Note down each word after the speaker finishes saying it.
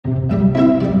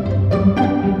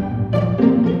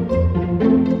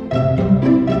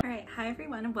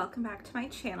welcome back to my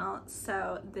channel.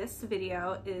 So this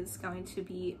video is going to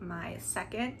be my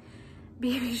second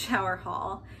baby shower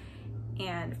haul.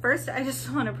 And first I just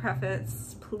want to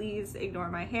preface, please ignore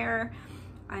my hair.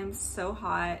 I'm so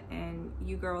hot, and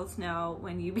you girls know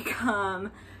when you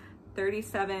become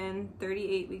 37,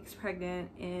 38 weeks pregnant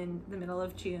in the middle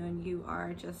of June, you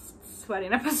are just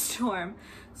sweating up a storm.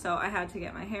 So I had to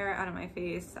get my hair out of my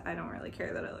face. I don't really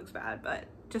care that it looks bad, but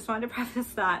just wanted to preface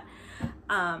that.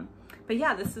 But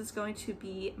yeah, this is going to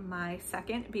be my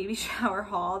second baby shower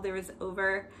haul. There was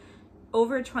over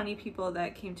 20 people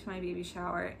that came to my baby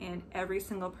shower, and every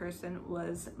single person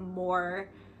was more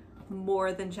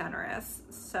than generous.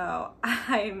 So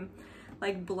I'm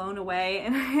like blown away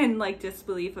and in like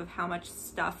disbelief of how much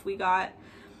stuff we got,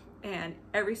 and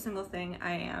every single thing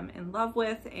I am in love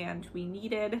with and we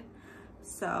needed.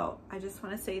 So I just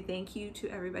want to say thank you to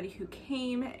everybody who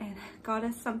came and got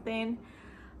us something.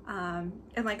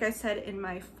 And like I said in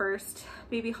my first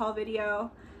baby haul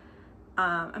video,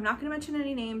 I'm not going to mention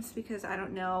any names because I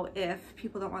don't know if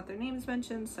people don't want their names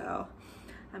mentioned, so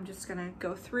I'm just gonna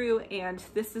go through, and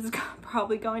this is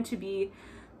probably going to be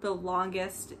the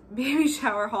longest baby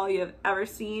shower haul you have ever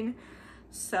seen,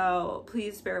 so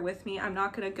please bear with me. I'm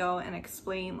not gonna go and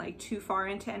explain like too far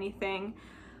into anything.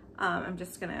 I'm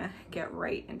just gonna get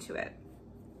right into it.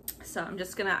 So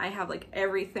I have like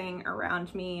everything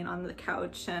around me and on the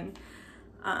couch, and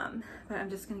but I'm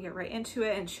just gonna get right into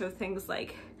it and show things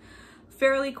like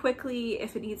fairly quickly.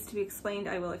 If it needs to be explained,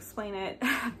 I will explain it,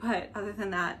 but other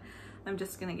than that, I'm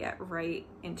just gonna get right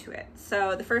into it.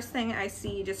 So the first thing I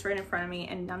see just right in front of me,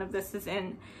 and none of this is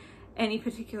in any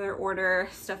particular order,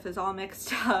 stuff is all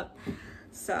mixed up,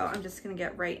 so I'm just gonna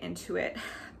get right into it.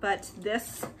 But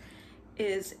this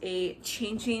is a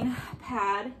changing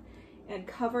pad and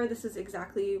cover. This is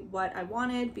exactly what I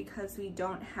wanted because we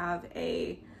don't have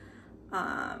a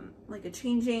like a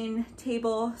changing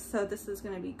table, so this is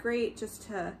gonna be great just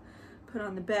to put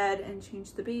on the bed and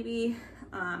change the baby.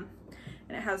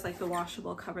 And it has like the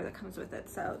washable cover that comes with it,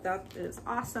 so that is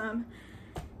awesome,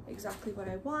 exactly what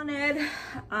I wanted.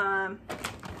 And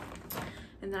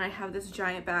then I have this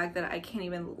giant bag that I can't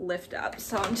even lift up,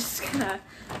 so I'm just gonna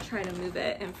try to move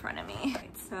it in front of me.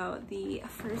 So the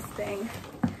first thing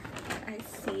that I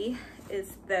see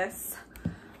is this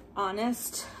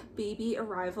Honest Baby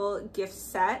Arrival gift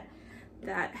set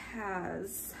that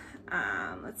has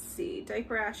let's see,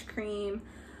 diaper rash cream,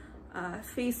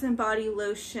 face and body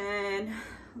lotion,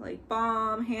 like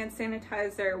balm, hand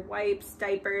sanitizer, wipes,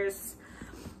 diapers,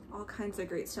 all kinds of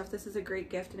great stuff. This is a great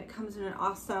gift, and it comes in an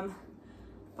awesome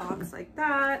box like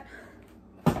that.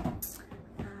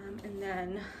 And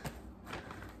then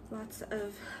lots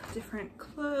of different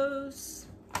clothes.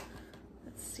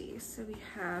 Let's see, so we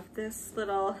have this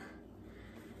little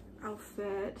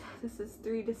outfit. This is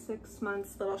 3 to 6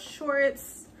 months, little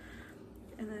shorts,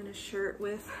 and then a shirt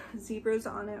with zebras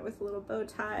on it with a little bow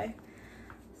tie.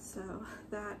 So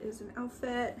that is an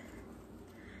outfit.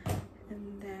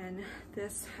 And then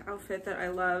this outfit that I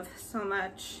love so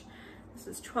much. This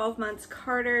is 12 months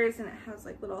Carter's, and it has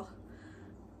like little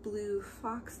blue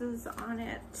foxes on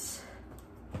it.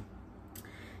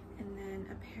 And then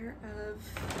a pair of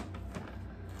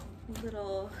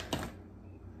little,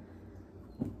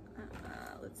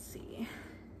 let's see.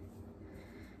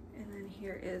 And then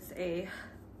here is a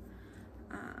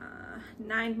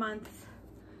 9-month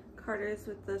Carter's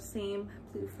with the same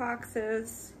blue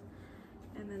foxes,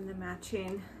 and then the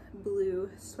matching blue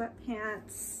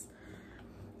sweatpants.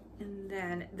 And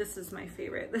then this is my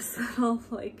favorite, this little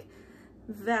like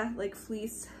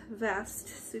fleece vest,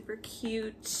 super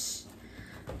cute.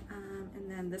 And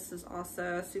then this is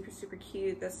also super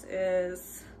cute. This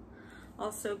is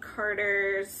also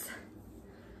Carter's.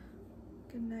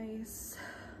 A nice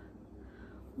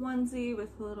onesie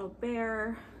with a little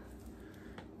bear,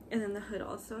 and then the hood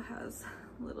also has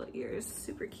little ears,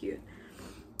 super cute.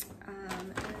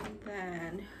 And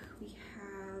then we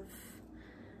have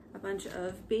a bunch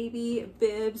of baby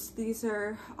bibs. These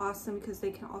are awesome because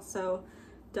they can also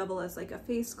double as like a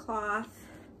face cloth,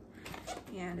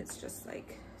 and it's just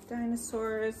like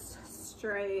dinosaurs,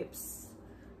 stripes,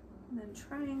 and then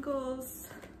triangles.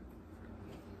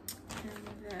 And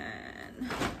then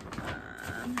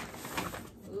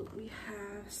we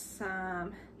have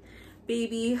some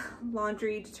baby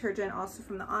laundry detergent, also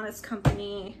from the Honest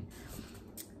Company.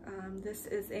 This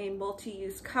is a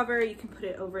multi-use cover. You can put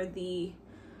it over the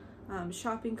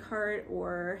shopping cart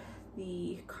or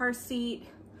the car seat,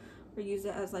 or use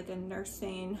it as like a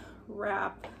nursing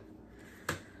wrap.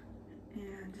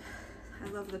 And I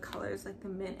love the colors, like the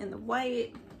mint and the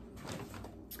white.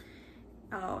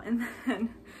 Oh, and then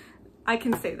I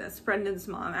can say this, Brendan's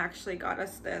mom actually got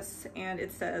us this, and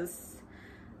it says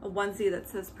a onesie that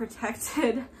says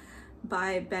protected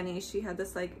by Benny. She had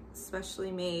this like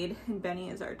specially made, and Benny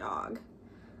is our dog.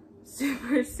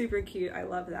 Super, super cute. I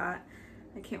love that.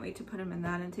 I can't wait to put him in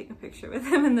that and take a picture with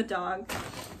him and the dog.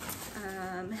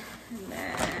 And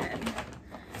then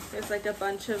there's like a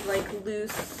bunch of like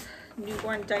loose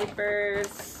newborn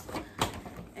diapers.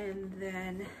 And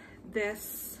then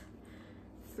this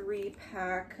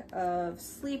 3-pack of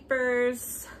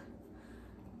sleepers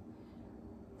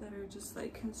that are just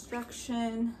like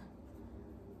construction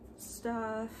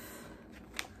stuff.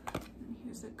 And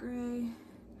here's a gray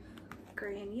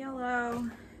and yellow,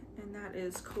 and that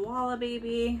is Koala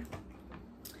Baby.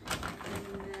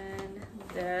 And then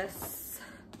this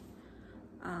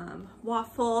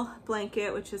waffle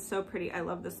blanket, which is so pretty. I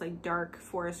love this like dark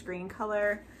forest green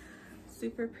color,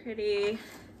 super pretty.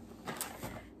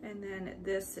 And then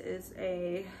this is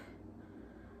a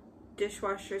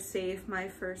dishwasher safe My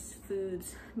First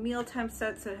Foods mealtime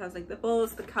set. So it has like the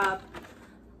bowls, the cup,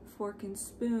 fork and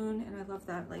spoon, and I love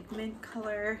that like mint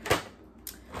color.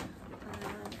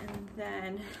 And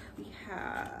then we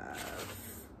have,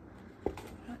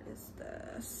 what is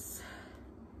this?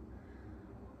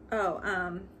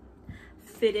 Oh,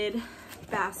 fitted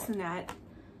bassinet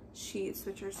sheets,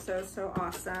 which are so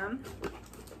awesome.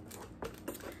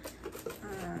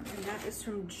 And that is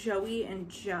from Joey and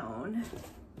Joan.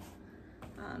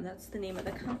 That's the name of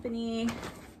the company.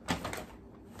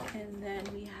 And then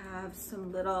we have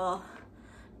some little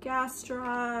gas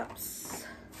drops.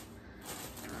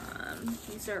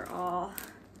 These are all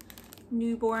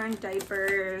newborn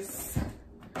diapers.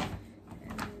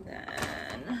 And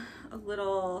then a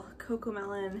little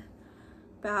Cocomelon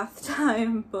bath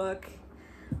time book.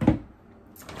 And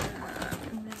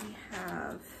then we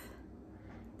have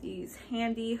these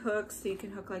handy hooks so you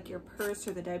can hook like your purse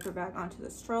or the diaper bag onto the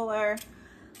stroller.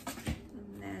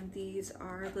 And then these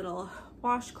are little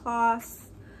washcloths.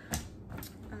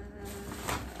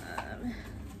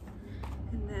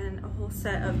 And then a whole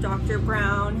set of Dr.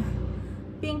 Brown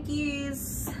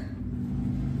binkies.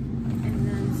 And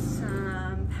then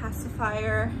some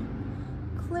pacifier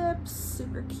clips,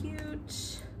 super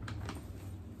cute.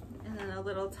 And then a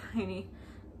little tiny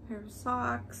pair of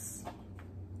socks.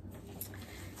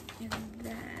 And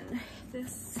then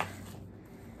this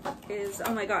is,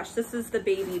 oh my gosh, this is the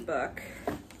baby book.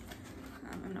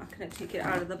 I'm not gonna take it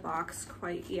out of the box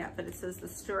quite yet, but it says The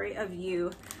Story of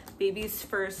You, Baby's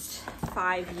First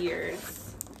 5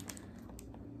 Years.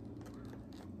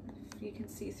 You can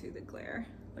see through the glare,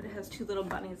 but it has 2 little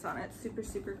bunnies on it. Super,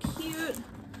 super cute.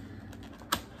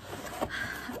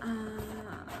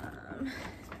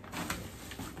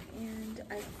 And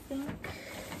I think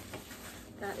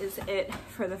that is it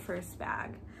for the first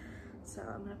bag. So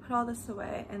I'm gonna put all this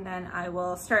away and then I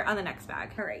will start on the next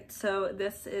bag. All right, so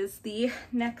this is the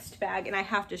next bag, and I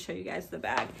have to show you guys the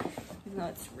bag, even though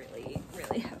it's really,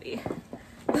 really heavy.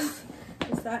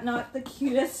 Is that not the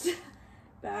cutest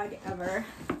bag ever?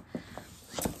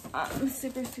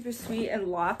 Super, super sweet and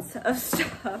lots of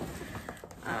stuff.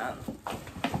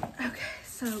 Okay,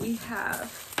 so we have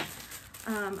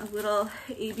a little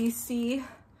ABC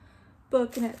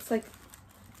book, and it's like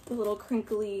the little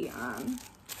crinkly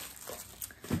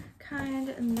kind.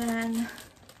 And then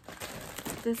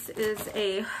this is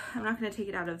a, I'm not going to take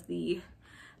it out of the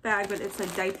bag, but it's a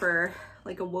diaper,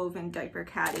 like a woven diaper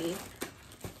caddy.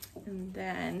 And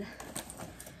then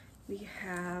we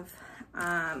have,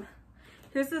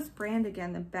 here's this brand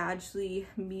again, the Badgley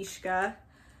Mishka,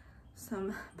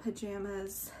 some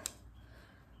pajamas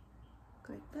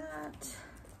like that.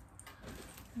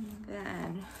 And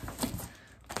then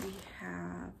we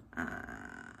have,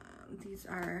 these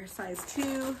are size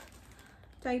 2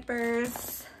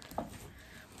 diapers.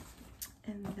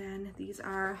 And then these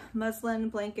are muslin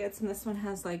blankets, and this one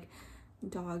has like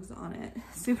dogs on it.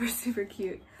 Super, super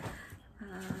cute.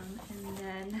 And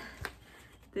then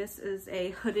this is a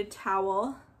hooded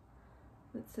towel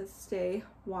that says Stay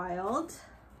Wild.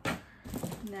 And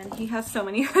then he has so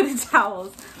many hooded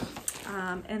towels.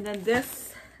 And then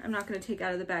this, I'm not going to take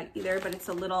out of the bag either, but it's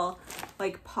a little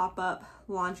like pop-up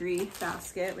laundry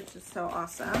basket, which is so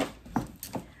awesome.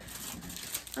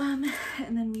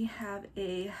 And then we have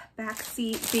a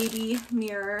backseat baby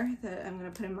mirror that I'm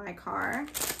going to put in my car.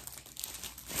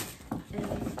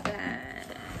 And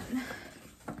then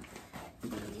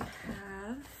we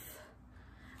have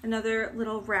another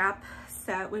little wrap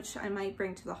set, which I might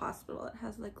bring to the hospital. It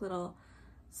has like little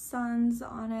suns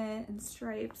on it and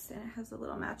stripes, and it has a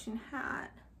little matching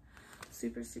hat.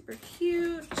 Super, super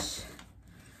cute.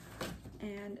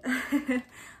 and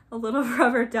a little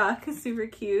rubber duck, super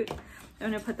cute.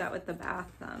 I'm gonna put that with the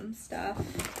bath stuff.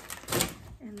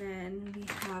 And then we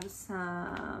have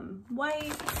some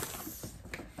wipes,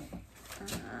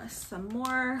 some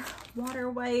more water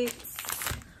wipes.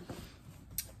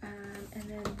 And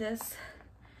then this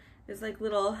is like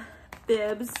little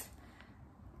bibs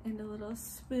and a little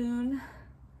spoon.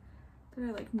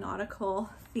 They're like nautical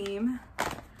theme.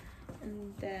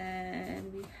 And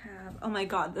then we have, oh my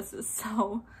God, this is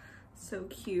so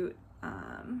cute.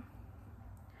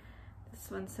 This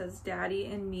one says Daddy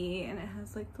and Me, and it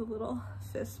has like the little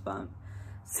fist bump.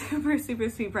 Super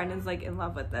sweet. Brendan's like in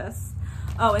love with this.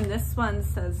 Oh, and this one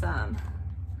says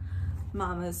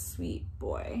Mama's Sweet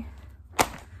Boy.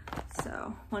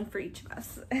 So one for each of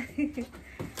us.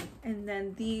 And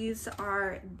then these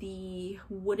are the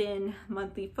wooden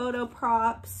monthly photo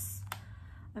props.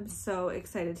 I'm so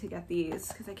excited to get these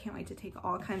because I can't wait to take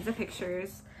all kinds of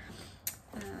pictures.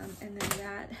 And then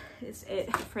that is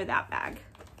it for that bag.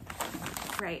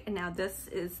 Right, and now this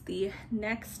is the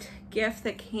next gift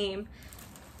that came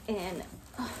in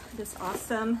this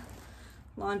awesome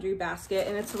laundry basket,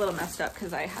 and it's a little messed up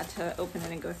because I had to open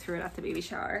it and go through it at the baby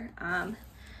shower.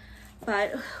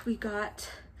 But we got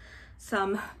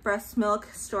some breast milk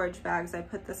storage bags. I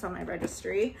put this on my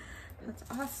registry. That's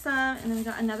awesome. And then we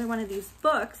got another one of these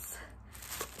books,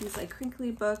 these like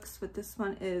crinkly books, but this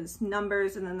one is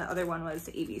numbers, and then the other one was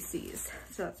ABCs.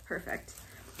 So that's perfect.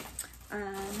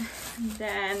 And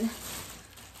then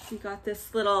we got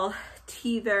this little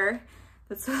teether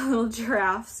that's a little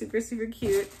giraffe, super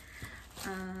cute.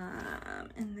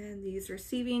 And then these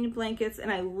receiving blankets,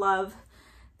 and I love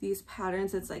these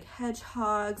patterns. It's like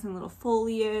hedgehogs and little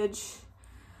foliage,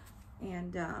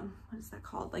 and what is that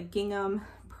called? Like gingham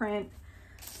print,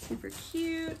 super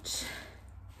cute.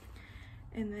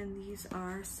 And then these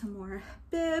are some more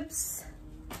bibs.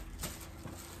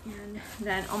 And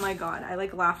then, oh my God, I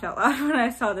like laughed out loud when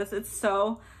I saw this. It's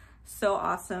so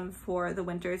awesome for the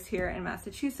winters here in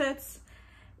Massachusetts.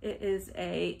 It is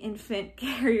a infant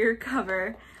carrier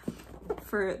cover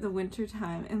for the winter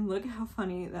time. And look how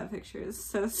funny that picture is.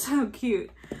 So cute.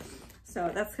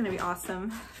 So that's gonna be awesome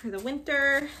for the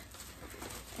winter.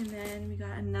 And then we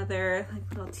got another like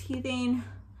little teething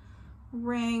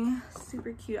ring,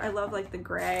 super cute. I love like the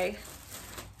gray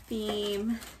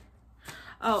theme.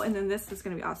 Oh, and then this is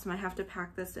gonna be awesome. I have to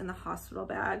pack this in the hospital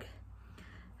bag.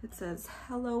 It says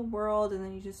Hello World, and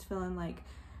then you just fill in like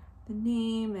the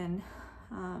name and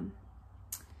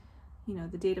you know,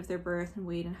 the date of their birth and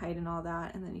weight and height and all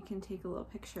that, and then you can take a little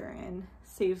picture and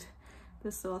save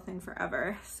this little thing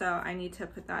forever. So I need to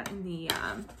put that in the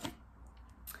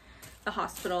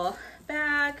hospital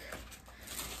bag.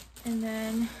 And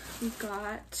then we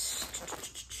got,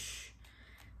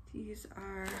 these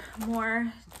are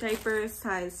more diapers,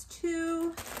 size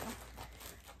 2.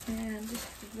 And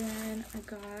then I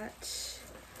got,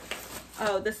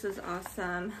 oh, this is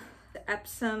awesome, the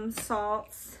Epsom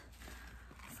salts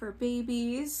for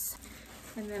babies.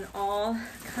 And then all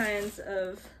kinds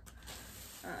of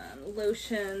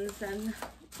lotions, and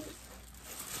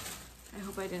I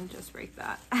hope I didn't just break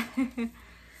that. Let's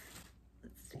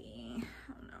see,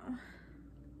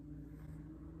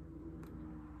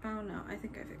 oh no, I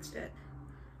think I fixed it.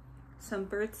 Some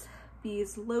Burt's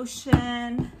Bees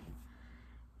lotion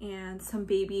and some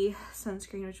baby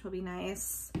sunscreen, which will be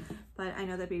nice, but I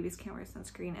know that babies can't wear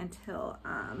sunscreen until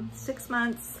 6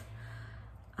 months.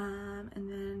 And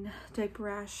then diaper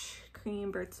rash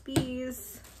cream, Burt's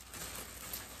Bees.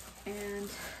 And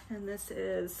then this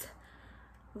is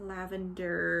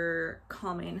lavender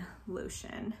calming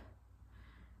lotion.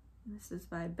 This is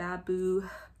by Babu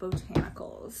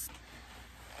Botanicals.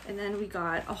 And then we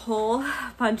got a whole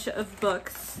bunch of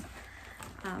books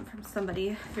from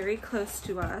somebody very close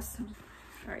to us.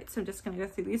 All right, so I'm just gonna go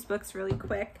through these books really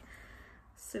quick.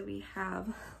 So we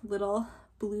have Little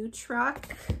Blue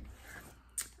Truck,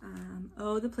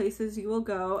 Oh, the Places You Will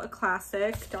Go, a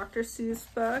classic Dr. Seuss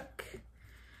book.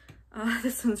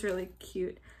 This one's really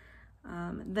cute.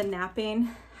 The Napping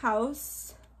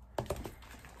House,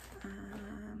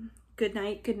 Good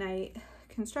Night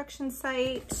Construction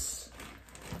Site.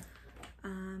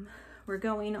 We're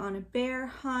Going on a Bear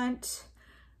Hunt,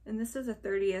 and this is a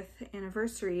 30th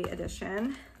anniversary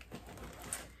edition.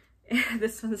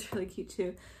 This one's really cute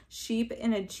too. Sheep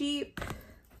in a Jeep,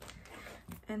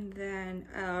 and then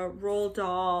a Roald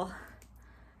Dahl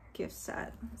gift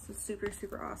set. This is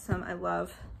super awesome. I'm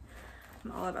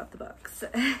all about the books.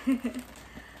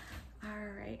 All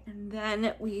right, and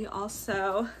then we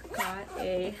also got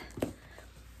a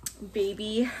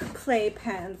baby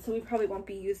playpen. So we probably won't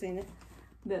be using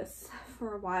this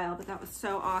for a while, but that was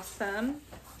so awesome.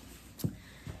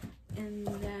 And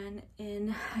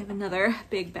then I have another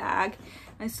big bag.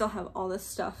 I still have all this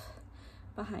stuff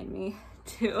behind me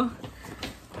too.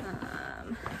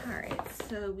 All right,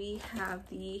 so we have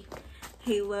the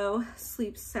Halo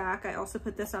sleep sack. I also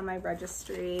put this on my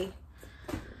registry.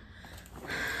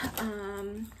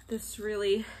 This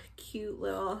really cute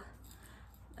little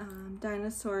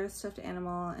dinosaur stuffed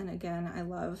animal, and again, I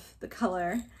love the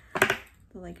color,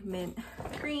 the like mint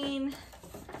green.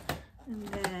 And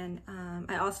then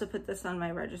I also put this on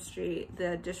my registry,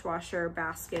 the dishwasher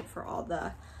basket for all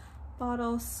the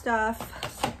bottle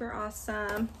stuff, super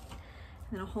awesome.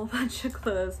 And a whole bunch of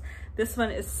clothes. This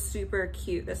one is super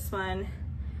cute. This one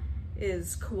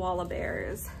is koala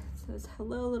bears. So it's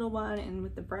hello little one, and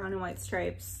with the brown and white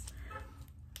stripes,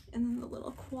 and then the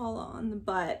little koala on the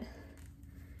butt,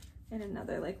 and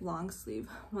another like long sleeve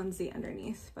onesie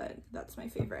underneath, but that's my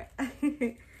favorite.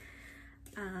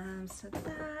 So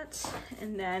that,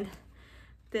 and then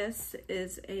this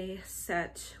is a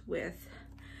set with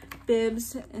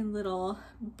bibs and little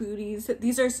booties.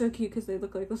 These are so cute because they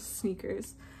look like little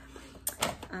sneakers.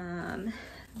 And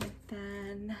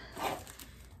then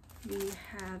we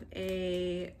have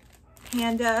a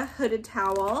panda hooded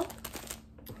towel,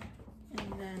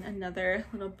 and then another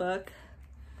little book,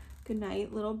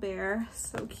 Goodnight Little Bear,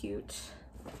 so cute.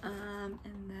 And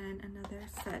then another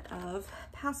set of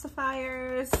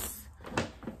pacifiers,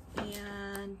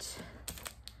 and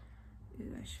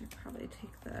ooh, I should probably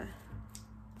take the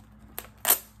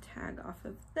tag off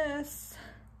of this,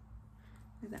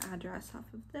 or the address off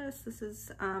of this. This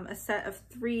is a set of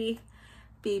 3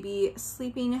 baby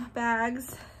sleeping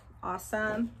bags.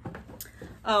 Awesome.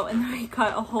 Oh, and then we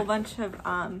got a whole bunch of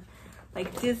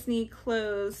like Disney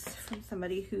clothes from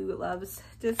somebody who loves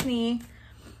Disney.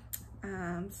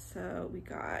 So we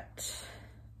got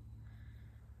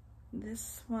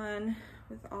this one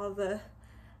with all the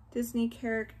Disney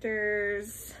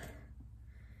characters,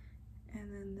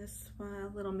 and then this one,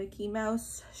 a little Mickey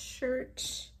Mouse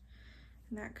shirt,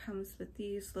 and that comes with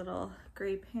these little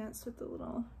gray pants with the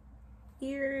little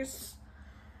ears,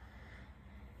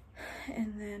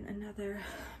 and then another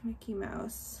Mickey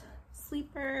Mouse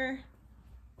sleeper,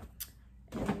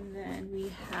 and then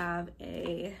we have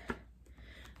a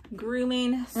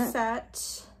grooming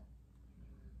set,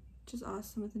 which is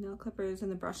awesome, with the nail clippers and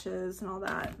the brushes and all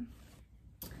that.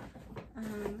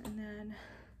 And then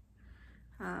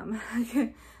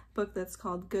a book that's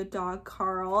called Good Dog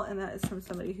Carl, and that is from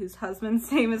somebody whose husband's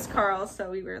name is Carl, so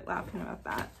we were laughing about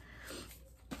that.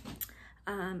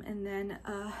 And then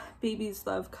a Babies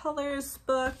Love Colors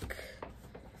book.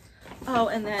 Oh,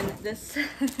 and then this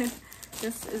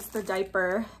this is the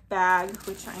diaper bag,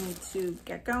 which I need to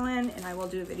get going, and I will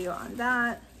do a video on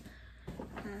that.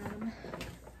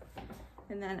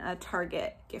 And then a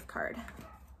Target gift card.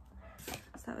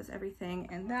 So that was everything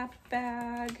in that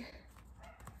bag.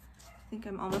 I think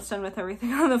I'm almost done with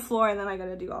everything on the floor, and then I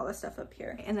gotta do all the stuff up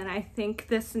here. And then I think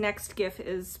this next gift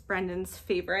is Brendan's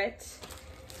favorite,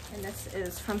 and this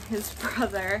is from his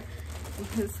brother and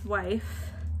his wife.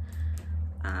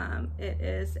 It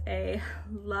is a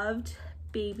loved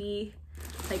baby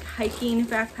like hiking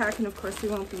backpack, and of course we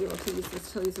won't be able to use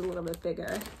this till he's a little bit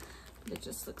bigger, but it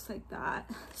just looks like that.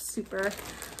 Super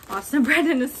awesome.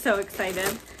 Brendan is so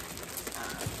excited.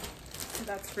 So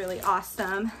that's really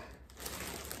awesome.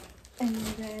 And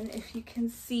then if you can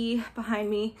see behind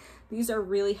me, these are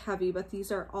really heavy, but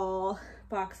these are all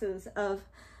boxes of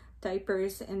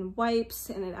diapers and wipes,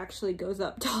 and it actually goes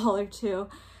up taller too.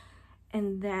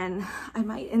 And then I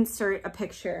might insert a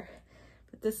picture,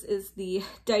 but this is the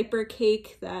diaper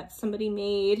cake that somebody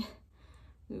made.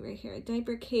 Right here, a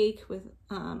diaper cake with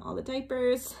all the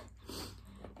diapers.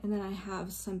 And then I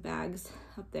have some bags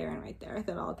up there and right there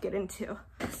that I'll get into.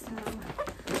 So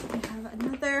we have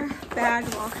another bag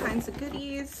of all kinds of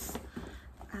goodies.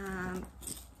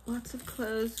 Lots of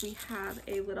clothes. We have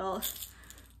a little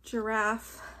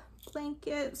giraffe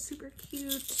blanket, super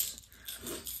cute.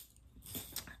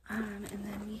 And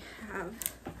then we have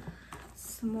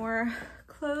some more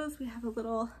clothes. We have a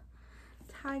little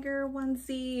tiger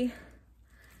onesie,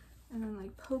 and then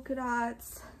like polka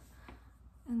dots,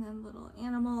 and then little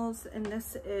animals. And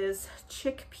this is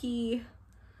Chickpea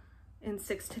in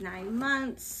 6 to 9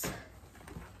 months.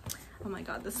 Oh my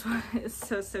God, this one is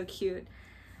so cute.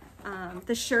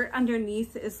 The shirt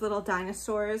underneath is little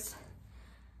dinosaurs,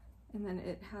 and then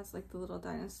it has like the little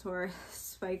dinosaur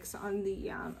spikes on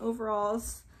the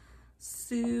overalls.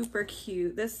 Super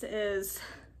cute. This is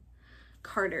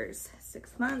Carter's,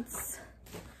 6 months.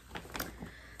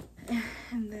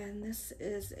 And then this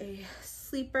is a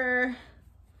sleeper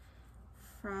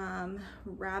from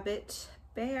Rabbit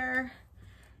Bear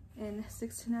in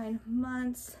 6 to 9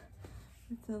 months.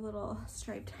 with the little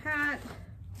striped hat.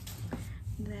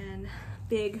 And then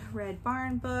big red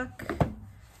barn book.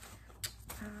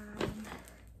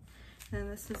 And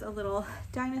this is a little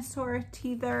dinosaur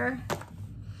teether.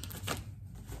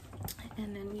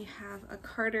 And then we have a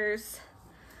Carter's,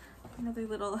 another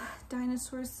little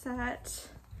dinosaur set.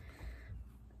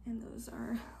 And those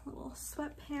are little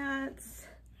sweatpants.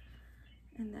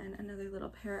 And then another little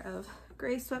pair of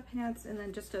gray sweatpants, and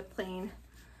then just a plain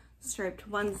striped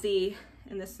onesie.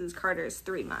 And this is Carter's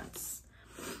 3 months.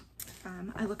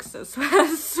 I look so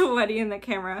sweaty in the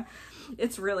camera.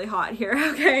 It's really hot here,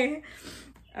 okay?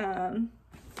 And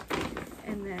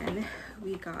then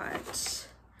we got,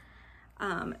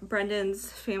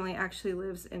 Brendan's family actually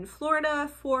lives in Florida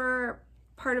for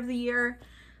part of the year.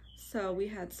 So we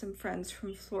had some friends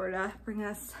from Florida bring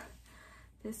us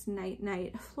this Night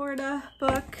Night Florida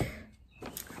book.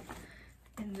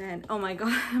 And then, oh my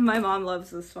God, my mom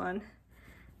loves this one.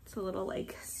 It's a little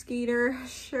like skater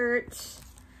shirt.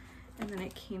 And then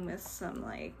it came with some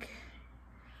like,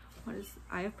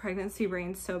 I have pregnancy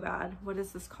brain so bad. What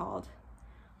is this called?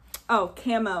 Oh,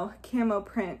 camo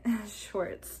print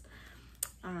shorts.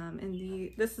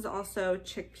 And this is also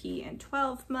Chickpea in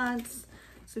 12 months.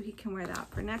 So he can wear that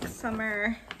for next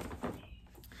summer.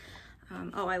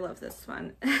 Oh, I love this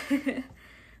one. The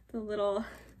little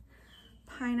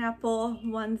pineapple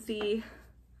onesie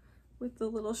with the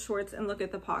little shorts, and look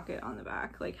at the pocket on the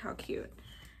back, like how cute.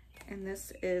 And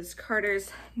this is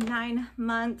Carter's 9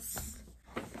 months.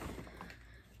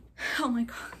 Oh my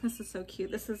God, this is so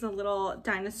cute. This is a little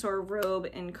dinosaur robe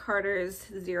in Carter's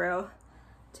 0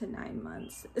 to 9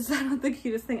 months. Is that not the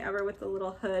cutest thing ever, with the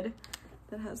little hood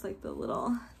that has like the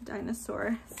little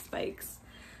dinosaur spikes?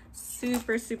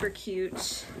 Super, super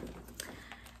cute.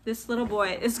 This little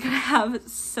boy is gonna have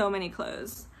so many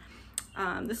clothes.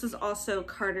 This is also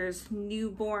Carter's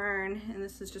newborn, and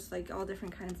this is just like all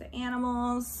different kinds of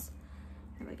animals,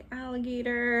 and like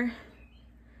alligator.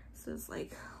 This is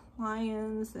like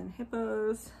lions and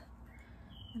hippos,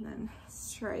 and then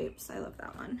stripes. I love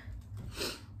that one.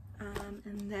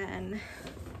 And then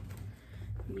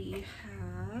we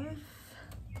have,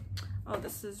 oh,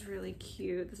 this is really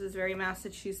cute. This is very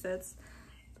Massachusetts.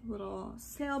 The little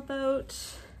sailboat.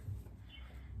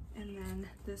 And then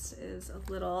this is a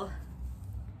little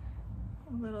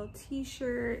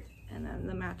t-shirt, and then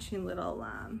the matching little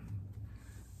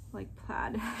like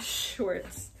plaid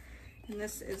shorts. And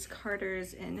this is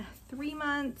Carter's in 3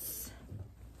 months.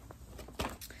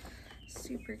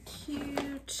 Super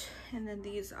cute. And then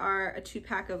these are a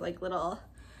 2-pack of like little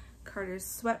Carter's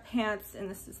sweatpants, and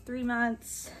this is 3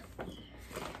 months.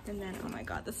 And then, oh my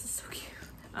God, this is so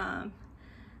cute.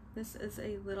 This is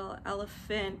a little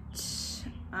elephant,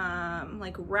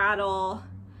 like rattle.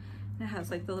 It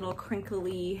has like the little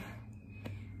crinkly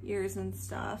ears and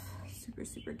stuff. Super,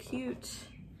 super cute.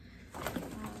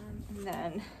 And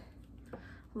then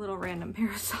a little random pair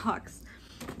of socks.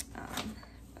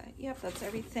 But yep, that's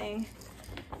everything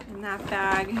in that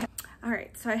bag. All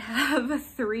right, so I have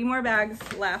 3 more bags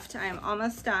left. I am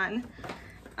almost done.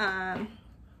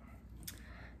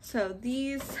 So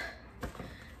these,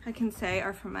 I can say,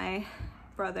 are from my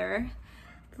brother,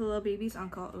 the little baby's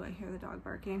uncle. Oh, I hear the dog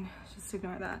barking. Just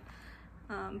ignore that.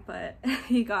 But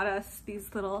he got us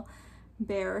these little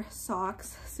bear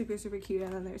socks. Super, super cute.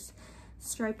 And then there's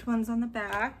striped ones on the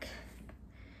back.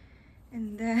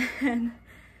 And then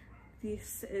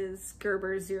this is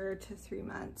Gerber 0 to 3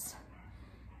 months.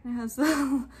 And it has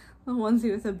the little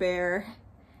onesie with a bear.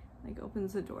 Like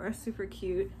opens the door. Super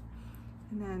cute.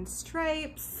 And then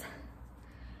stripes.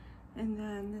 And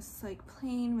then this like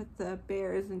plain with the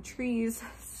bears and trees.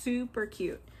 Super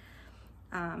cute.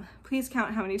 Please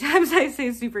count how many times I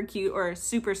say super cute or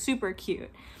super, super cute.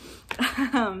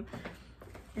 And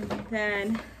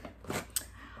then,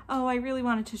 oh, I really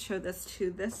wanted to show this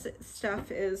too. This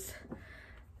stuff is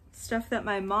stuff that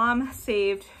my mom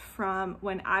saved from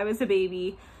when I was a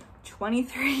baby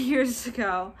 23 years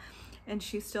ago. And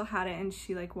she still had it, and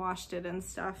she like washed it and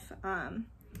stuff.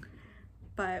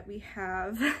 But we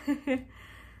have,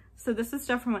 so this is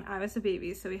stuff from when I was a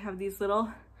baby. So we have these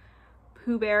little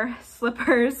Pooh Bear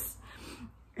slippers,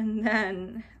 and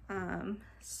then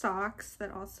socks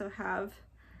that also have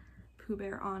Pooh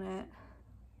Bear on it.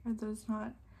 Are those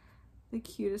not the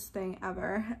cutest thing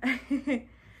ever?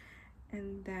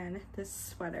 And then this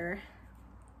sweater,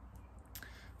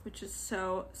 which is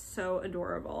so, so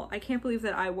adorable. I can't believe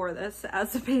that I wore this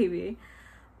as a baby.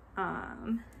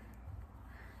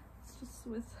 It's just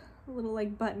with a little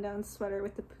like button-down sweater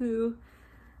with the Pooh,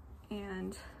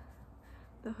 and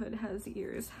the hood has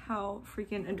ears. How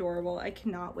freaking adorable. I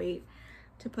cannot wait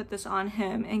to put this on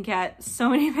him and get so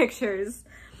many pictures.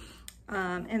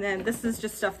 And then this is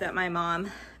just stuff that my mom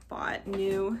bought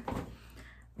new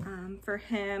for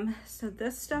him. So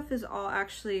this stuff is all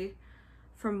actually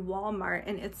from Walmart,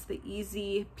 and it's the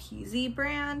Easy Peasy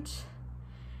brand,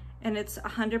 and it's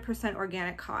 100%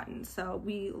 organic cotton. So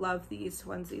we love these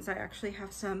onesies. I actually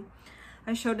have some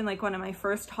I showed in like one of my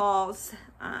first hauls,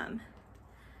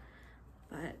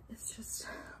 but it's just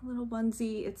a little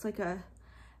onesie. It's like a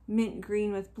mint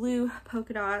green with blue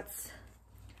polka dots,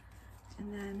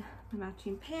 and then the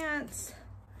matching pants,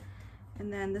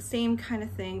 and then the same kind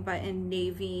of thing but in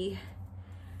navy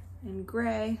and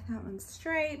gray. That one's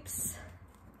stripes,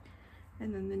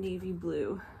 and then the navy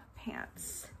blue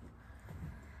pants.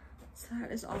 So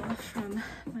that is all from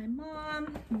my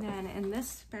mom. And then in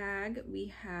this bag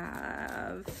we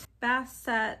have bath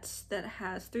set that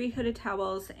has 3 hooded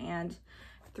towels and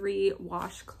 3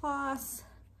 washcloths.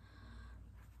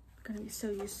 Gonna be so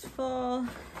useful.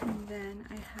 And then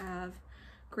I have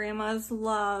Grandma's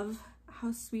Love.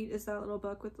 How sweet is that little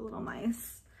book with the little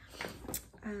mice?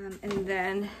 And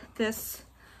then this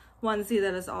onesie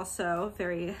that is also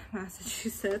very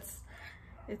Massachusetts.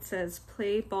 It says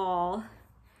play ball.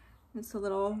 It's a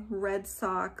little Red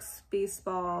Sox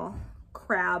baseball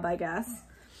crab, I guess.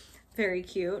 Very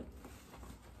cute.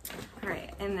 All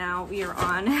right, and now we are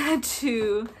on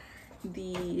to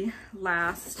the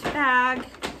last bag.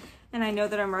 And I know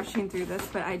that I'm rushing through this,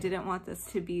 but I didn't want this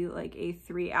to be like a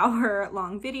 3-hour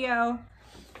long video.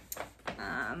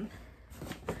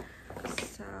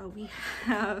 So we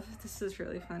have, this is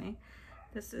really funny.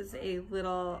 This is a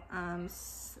little,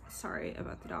 sorry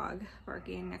about the dog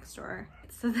barking next door.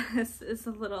 So this is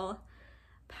a little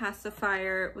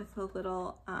pacifier with a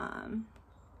little,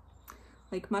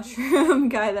 like mushroom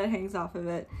guy that hangs off of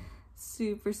it.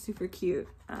 Super, super cute.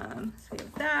 So we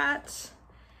have that.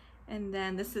 And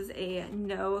then this is a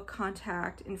no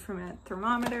contact infrared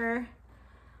thermometer.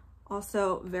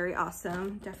 Also very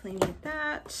awesome. Definitely need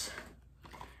that.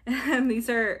 And these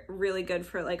are really good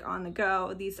for like on the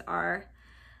go. These are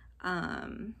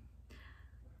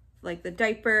like the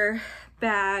diaper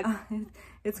bag.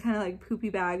 It's kind of like poopy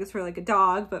bags for like a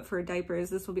dog, but for diapers,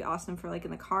 this will be awesome for like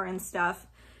in the car and stuff,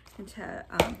 and to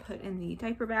put in the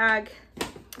diaper bag.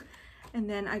 And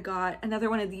then I got another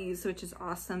one of these, which is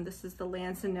awesome. This is the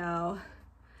Lansano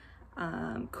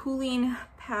cooling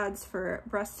pads for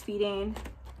breastfeeding,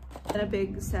 and a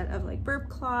big set of like burp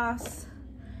cloths,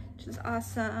 which is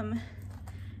awesome.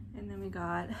 And then we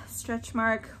got stretch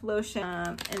mark lotion,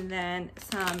 and then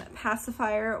some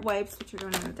pacifier wipes, which are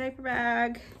going in the diaper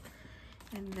bag,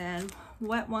 and then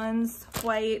wet ones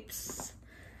wipes,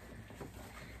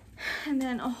 and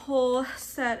then a whole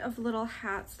set of little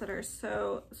hats that are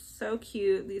so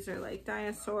cute. These are like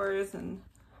dinosaurs and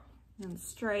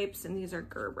stripes, and these are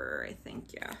Gerber, I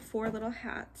think. Yeah, 4 little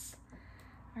hats.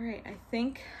 All right, I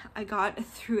think I got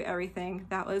through everything.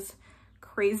 That was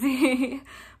crazy,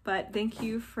 but thank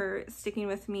you for sticking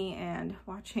with me and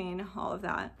watching all of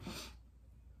that.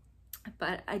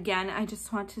 But again, I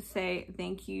just want to say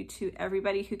thank you to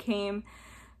everybody who came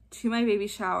to my baby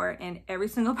shower, and every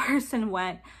single person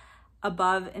went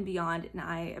above and beyond, and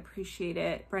I appreciate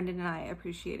it. Brendan and I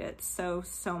appreciate it so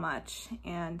much,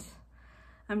 and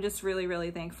I'm just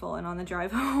really thankful. And on the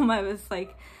drive home, I was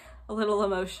like a little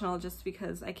emotional just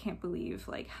because I can't believe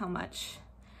like how much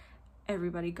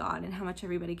everybody got and how much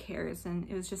everybody cares, and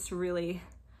it was just really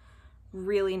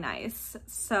nice.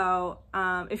 So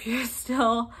if you're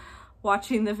still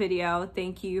watching the video,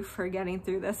 thank you for getting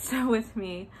through this with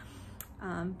me.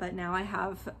 But now I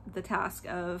have the task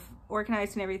of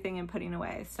organizing everything and putting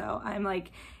away. So I'm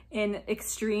like in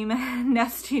extreme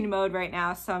nesting mode right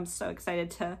now. So I'm so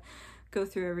excited to go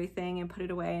through everything and put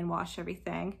it away and wash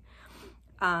everything.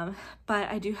 But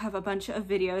I do have a bunch of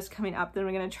videos coming up that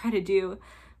I'm gonna try to do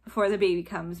before the baby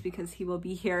comes, because he will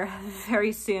be here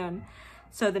very soon.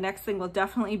 So the next thing will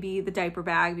definitely be the diaper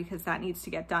bag, because that needs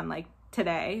to get done like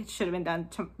today. It should have been done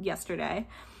yesterday.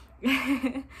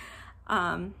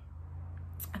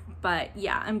 But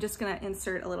yeah, I'm just gonna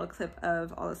insert a little clip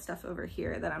of all the stuff over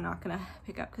here that I'm not gonna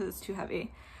pick up because it's too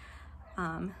heavy.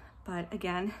 But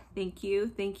again, thank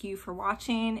you for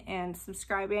watching and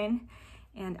subscribing,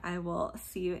 and I will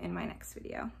see you in my next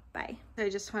video. Bye. I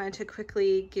just wanted to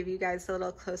quickly give you guys a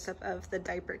little close-up of the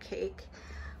diaper cake,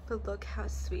 but look how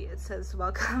sweet. It says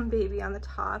welcome baby on the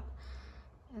top,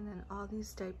 and then all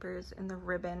these diapers, and the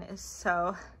ribbon is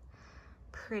so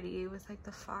pretty with like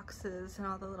the foxes and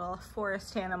all the little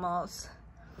forest animals.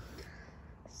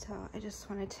 So I just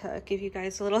wanted to give you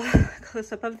guys a little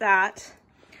close-up of that.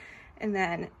 And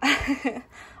then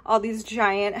all these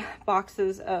giant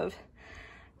boxes of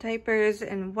diapers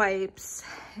and wipes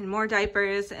and more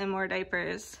diapers and more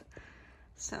diapers.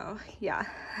 So yeah.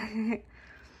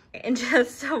 And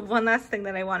just one last thing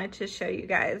that I wanted to show you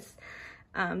guys.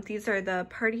 These are the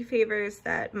party favors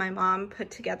that my mom put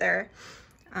together,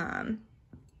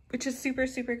 which is super,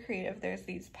 super creative. There's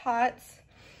these pots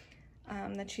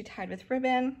that she tied with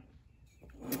ribbon,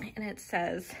 and it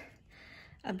says,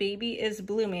 "A baby is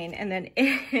blooming." And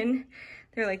then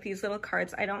they're like these little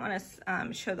cards. I don't want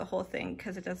to show the whole thing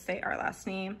because it does say our last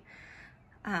name,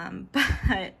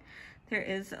 but there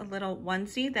is a little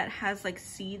onesie that has like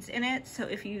seeds in it. So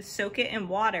if you soak it in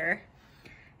water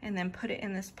and then put it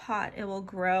in this pot, it will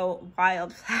grow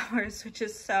wildflowers, which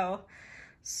is so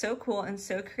cool and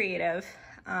so creative.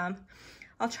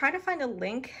 I'll try to find a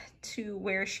link to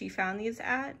where she found these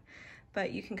at,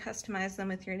 but you can customize them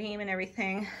with your name and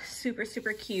everything. Super,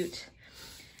 super cute.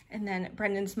 And then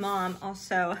Brendan's mom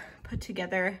also put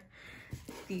together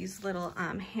these little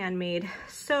handmade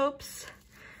soaps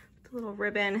with a little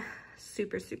ribbon.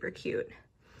 Super, super cute.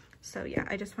 So yeah,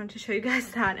 I just wanted to show you guys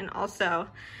that. And also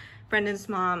Brendan's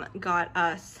mom got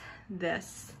us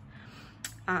this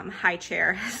high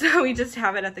chair. So we just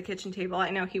have it at the kitchen table. I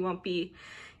know he won't be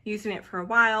using it for a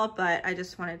while, but I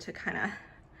just wanted to kind of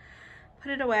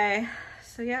put it away.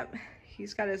 So yep,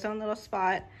 he's got his own little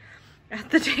spot at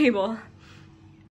the table.